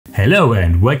Hello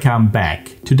and welcome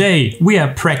back. Today we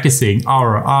are practicing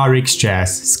our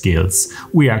RxJS skills.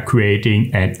 We are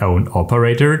creating an own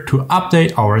operator to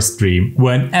update our stream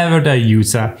whenever the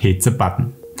user hits a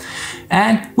button.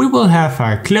 And we will have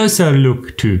a closer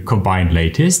look to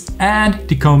combineLatest and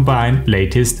the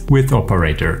combineLatestWith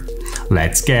operator.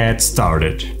 Let's get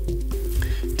started.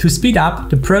 To speed up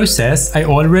the process, I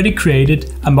already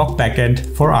created a mock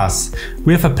backend for us.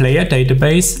 We have a player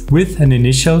database with an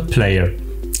initial player.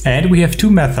 And we have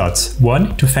two methods,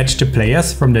 one to fetch the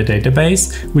players from the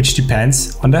database, which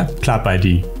depends on the club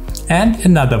ID, and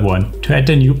another one to add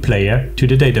a new player to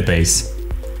the database.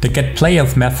 The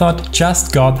getPlayers method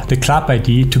just got the club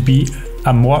ID to be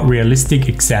a more realistic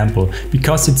example,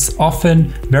 because it's often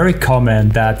very common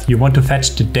that you want to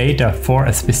fetch the data for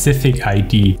a specific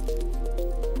ID.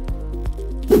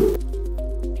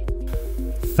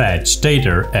 Fetch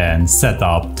data and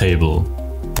setup table.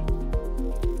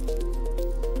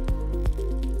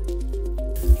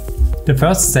 The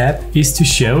first step is to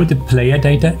show the player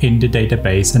data in the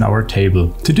database in our table.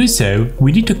 To do so,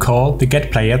 we need to call the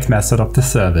getPlayers method of the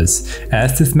service.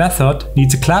 As this method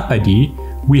needs a club ID,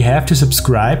 we have to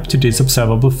subscribe to this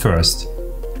observable first.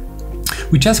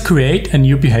 We just create a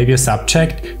new behavior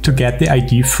subject to get the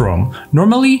ID from.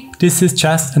 Normally, this is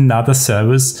just another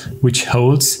service which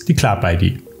holds the club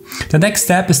ID. The next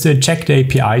step is to inject the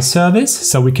API service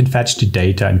so we can fetch the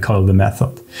data and call the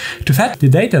method. To fetch the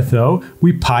data though,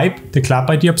 we pipe the club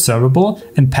ID observable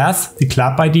and pass the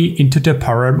club ID into the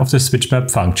param of the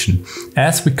switchmap function,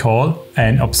 as we call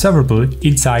an observable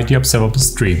inside the observable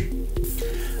stream.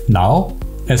 Now,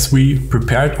 as we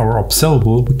prepared our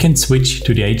observable, we can switch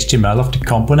to the HTML of the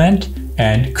component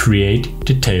and create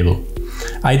the table.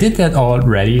 I did that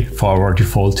already for our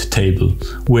default table,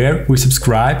 where we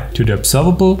subscribe to the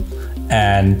observable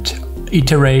and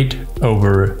iterate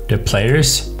over the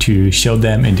players to show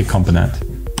them in the component.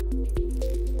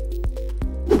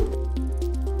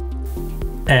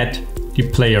 Add the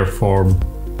player form.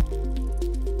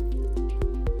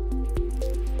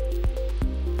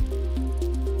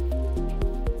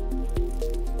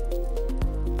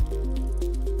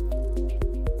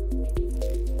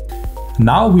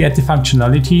 Now we add the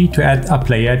functionality to add a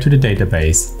player to the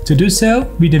database. To do so,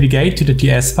 we navigate to the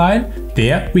TS file.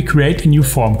 There we create a new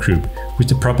form group with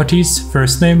the properties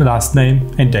first name, last name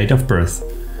and date of birth.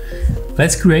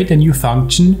 Let's create a new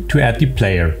function to add the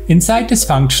player. Inside this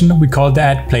function we call the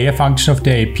addPlayer function of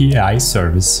the API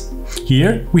service.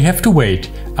 Here we have to wait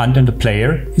until the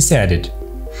player is added.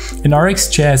 In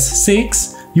RxJS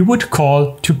 6 you would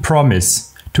call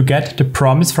toPromise to get the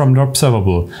promise from the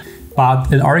observable.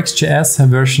 But in RxJS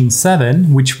version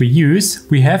 7, which we use,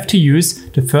 we have to use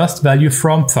the first value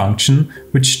from function,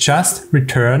 which just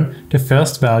return the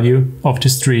first value of the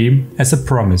stream as a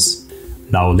promise.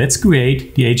 Now let's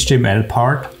create the HTML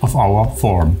part of our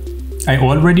form. I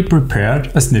already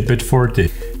prepared a snippet for this.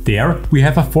 There we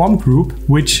have a form group,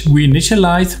 which we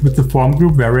initialize with the form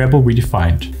group variable we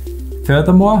defined.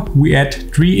 Furthermore, we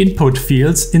add 3 input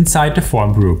fields inside the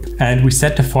form group, and we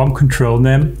set the form control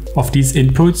name of these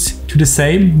inputs to the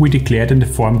same we declared in the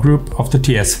form group of the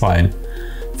TS file.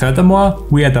 Furthermore,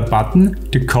 we add a button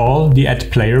to call the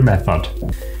addPlayer method.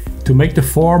 To make the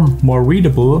form more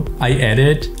readable, I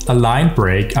added a line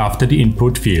break after the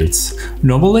input fields.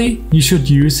 Normally, you should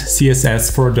use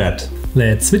CSS for that.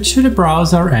 Let's switch to the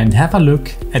browser and have a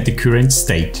look at the current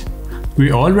state.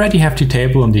 We already have the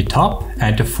table on the top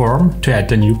and the form to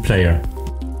add a new player.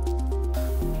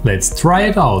 Let's try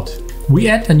it out. We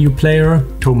add a new player,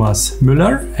 Thomas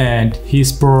Müller, and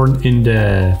he's born in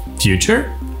the future.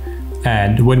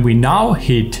 And when we now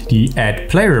hit the Add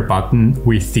Player button,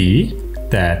 we see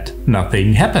that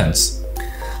nothing happens.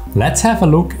 Let's have a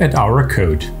look at our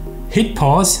code. Hit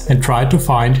pause and try to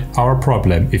find our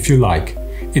problem if you like.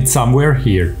 It's somewhere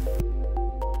here.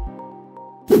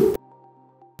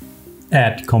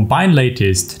 Add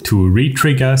combineLatest to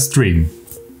retrigger stream.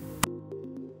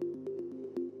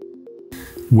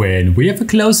 When we have a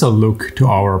closer look to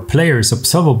our players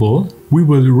observable, we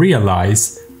will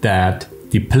realize that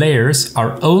the players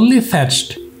are only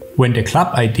fetched when the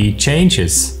club ID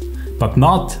changes, but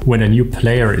not when a new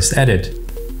player is added.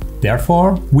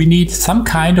 Therefore, we need some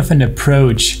kind of an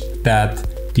approach that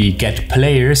the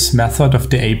getPlayers method of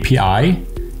the API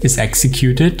is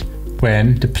executed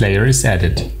when the player is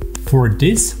added. For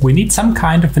this, we need some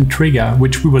kind of a trigger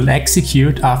which we will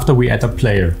execute after we add a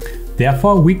player.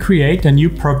 Therefore, we create a new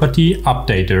property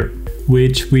updater,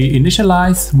 which we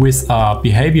initialize with a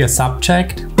behavior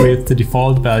subject with the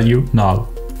default value null.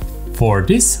 For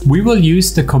this, we will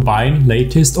use the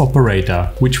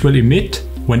combineLatestOperator, which will emit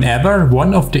whenever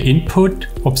one of the input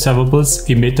observables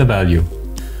emit a value.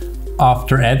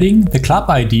 After adding the club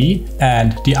ID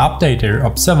and the updater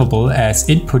observable as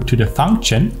input to the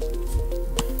function,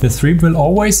 the stream will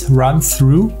always run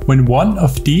through when one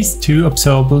of these two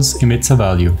observables emits a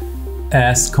value.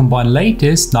 As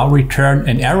combineLatest now return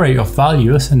an array of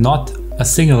values and not a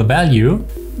single value,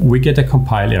 we get a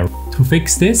compile error. To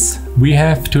fix this, we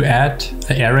have to add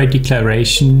an array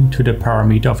declaration to the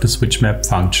parameter of the switchMap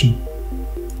function.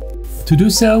 To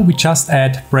do so, we just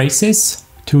add braces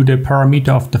to the parameter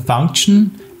of the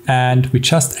function, and we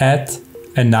just add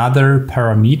another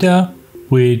parameter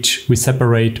which we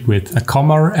separate with a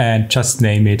comma and just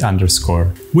name it underscore,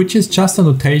 which is just a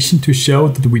notation to show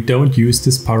that we don't use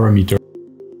this parameter.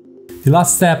 The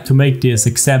last step to make this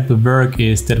example work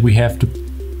is that we have to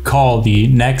call the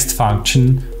next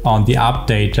function on the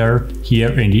updater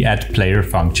here in the addPlayer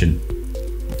function.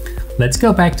 Let's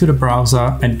go back to the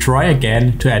browser and try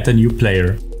again to add a new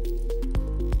player.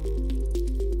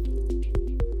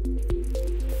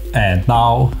 And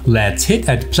now let's hit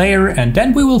addPlayer, and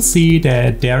then we will see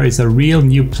that there is a real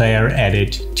new player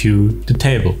added to the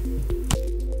table.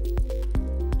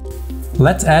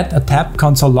 Let's add a tab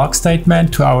console log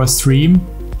statement to our stream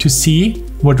to see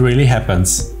what really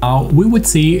happens. Now we would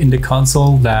see in the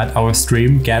console that our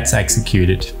stream gets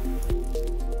executed.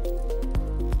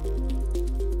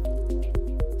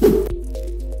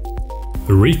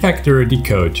 Refactor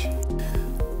decode.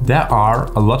 There are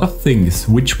a lot of things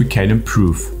which we can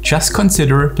improve. Just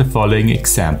consider the following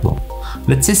example.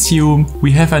 Let's assume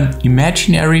we have an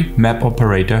imaginary map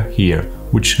operator here,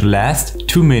 which lasts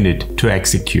 2 minutes to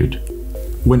execute.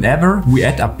 Whenever we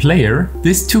add a player,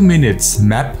 this 2 minutes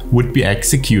map would be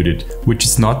executed, which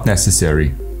is not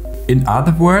necessary. In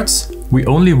other words, we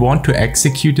only want to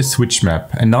execute the switch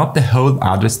map and not the whole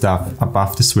other stuff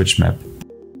above the switch map.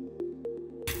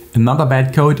 Another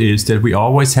bad code is that we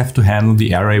always have to handle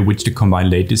the array which the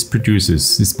combineLatest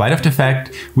produces, despite of the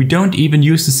fact we don't even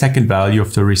use the second value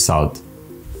of the result.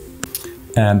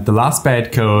 And the last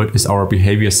bad code is our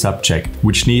behavior subject,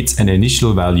 which needs an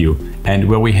initial value and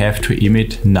where we have to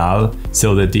emit null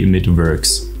so that the emit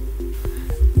works.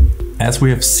 As we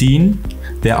have seen,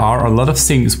 there are a lot of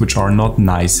things which are not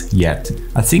nice yet.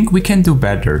 I think we can do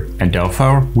better, and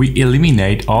therefore we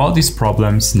eliminate all these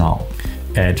problems now.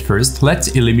 At first,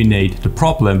 let's eliminate the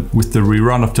problem with the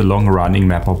rerun of the long-running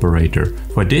map operator.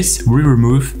 For this, we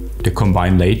remove the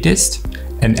combineLatest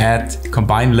and add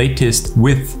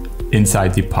combineLatestWith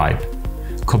inside the pipe.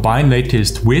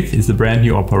 combineLatestWith is the brand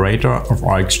new operator of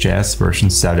RxJS version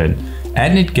 7,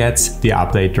 and it gets the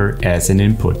updater as an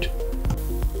input.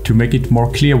 To make it more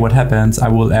clear what happens, I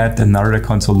will add another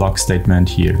console log statement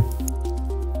here.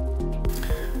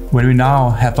 When we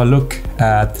now have a look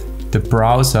at the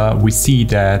browser, we see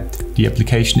that the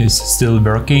application is still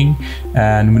working,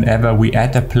 and whenever we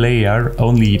add a player,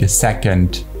 only the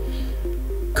second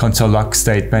console log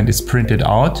statement is printed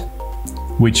out,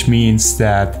 which means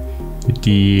that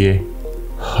the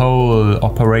whole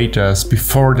operators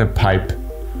before the pipe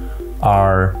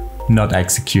are not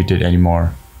executed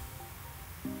anymore.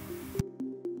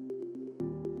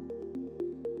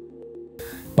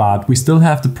 But we still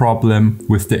have the problem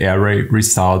with the array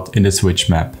result in the switch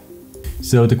map.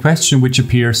 So the question which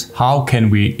appears, how can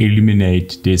we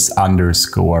eliminate this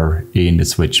underscore in the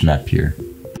switch map here?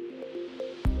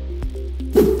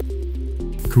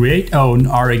 Create own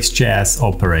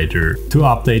RxJS-Operator to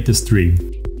update the stream.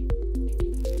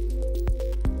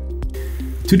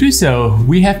 To do so,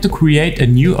 we have to create a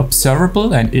new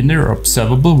observable and inner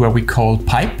observable where we call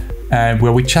pipe, and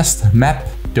where we just map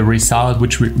the result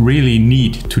which we really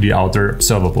need to the outer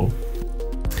observable.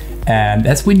 And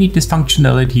as we need this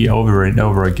functionality over and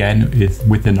over again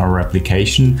within our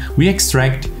application, we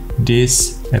extract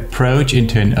this approach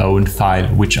into an own file,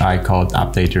 which I called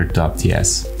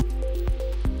updater.ts.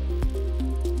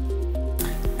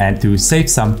 And to save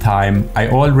some time, I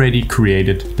already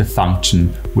created the function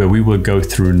where we will go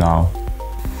through now.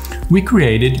 We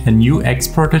created a new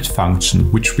exported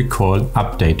function, which we call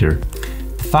updater.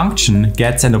 The function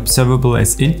gets an observable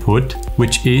as input,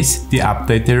 which is the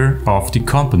updater of the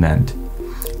component.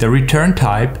 The return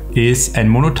type is a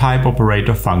monotype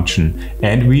operator function,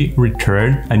 and we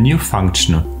return a new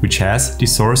function which has the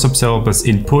source observable as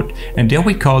input, and there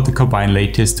we call the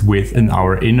combineLatestWith in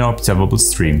our inner observable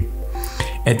stream.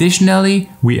 Additionally,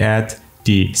 we add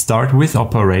the startWith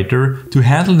operator to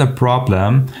handle the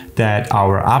problem that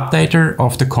our updater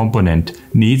of the component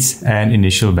needs an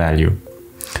initial value.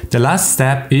 The last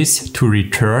step is to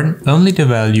return only the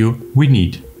value we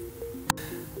need.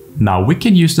 Now we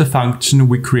can use the function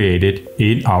we created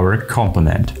in our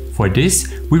component. For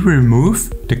this, we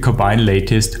remove the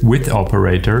combineLatestWith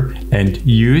operator and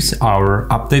use our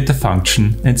updater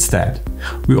function instead.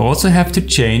 We also have to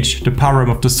change the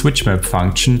param of the switchMap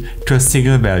function to a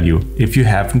single value if you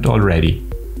haven't already.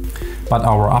 But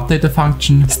our updater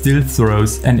function still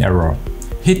throws an error.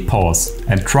 Hit pause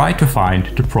and try to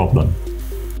find the problem.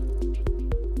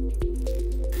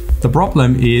 The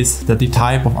problem is that the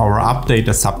type of our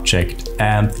updater subject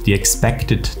and the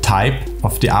expected type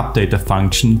of the updater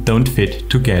function don't fit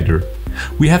together.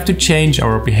 We have to change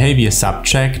our behavior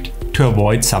subject to a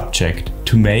void subject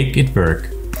to make it work.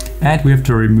 And we have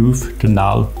to remove the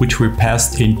null which we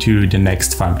passed into the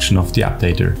next function of the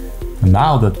updater.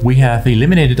 Now that we have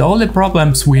eliminated all the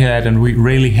problems we had and we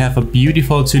really have a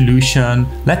beautiful solution,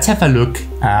 let's have a look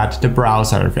at the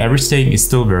browser if everything is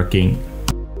still working.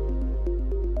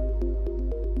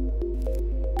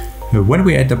 When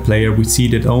we add a player, we see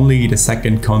that only the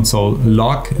second console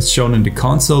log is shown in the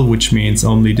console, which means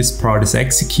only this part is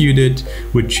executed,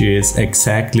 which is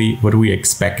exactly what we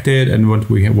expected and what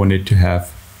we wanted to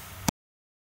have.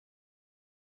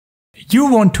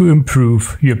 You want to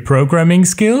improve your programming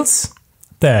skills?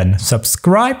 Then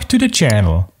subscribe to the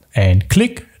channel and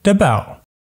click the bell.